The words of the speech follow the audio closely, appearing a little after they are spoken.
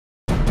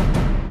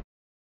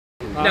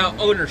Now,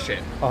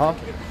 ownership.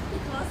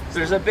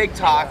 There's a big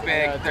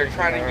topic. They're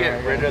trying to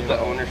get rid of the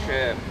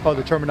ownership. Oh,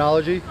 the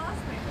terminology?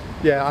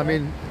 Yeah, I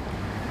mean,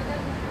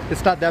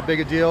 it's not that big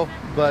a deal,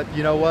 but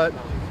you know what?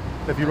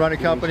 If you run a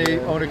company,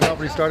 own a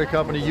company, start a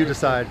company, you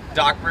decide.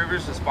 Doc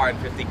Rivers was fined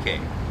 $50K.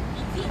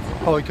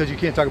 Oh, because you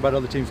can't talk about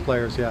other teams'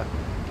 players, yeah.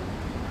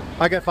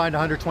 I got fined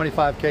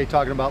 $125K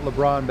talking about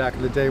LeBron back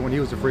in the day when he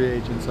was a free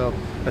agent, so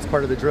that's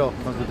part of the drill.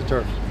 Comes with the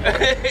turf.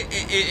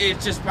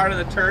 It's just part of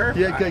the turf?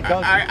 Yeah, it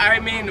comes. I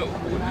mean,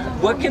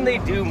 what can they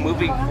do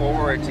moving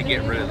forward to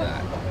get rid of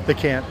that? They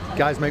can't.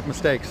 Guys make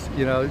mistakes.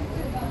 You know,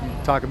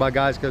 talk about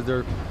guys because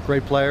they're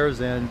great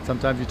players, and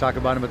sometimes you talk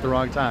about them at the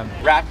wrong time.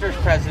 Raptors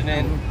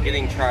president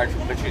getting charged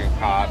with butchering a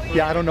cop.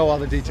 Yeah, I don't know all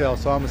the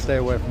details, so I'm going to stay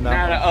away from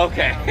that. No,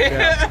 okay.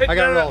 Yeah, I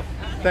got to roll.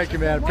 Thank you,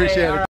 man.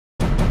 Appreciate it.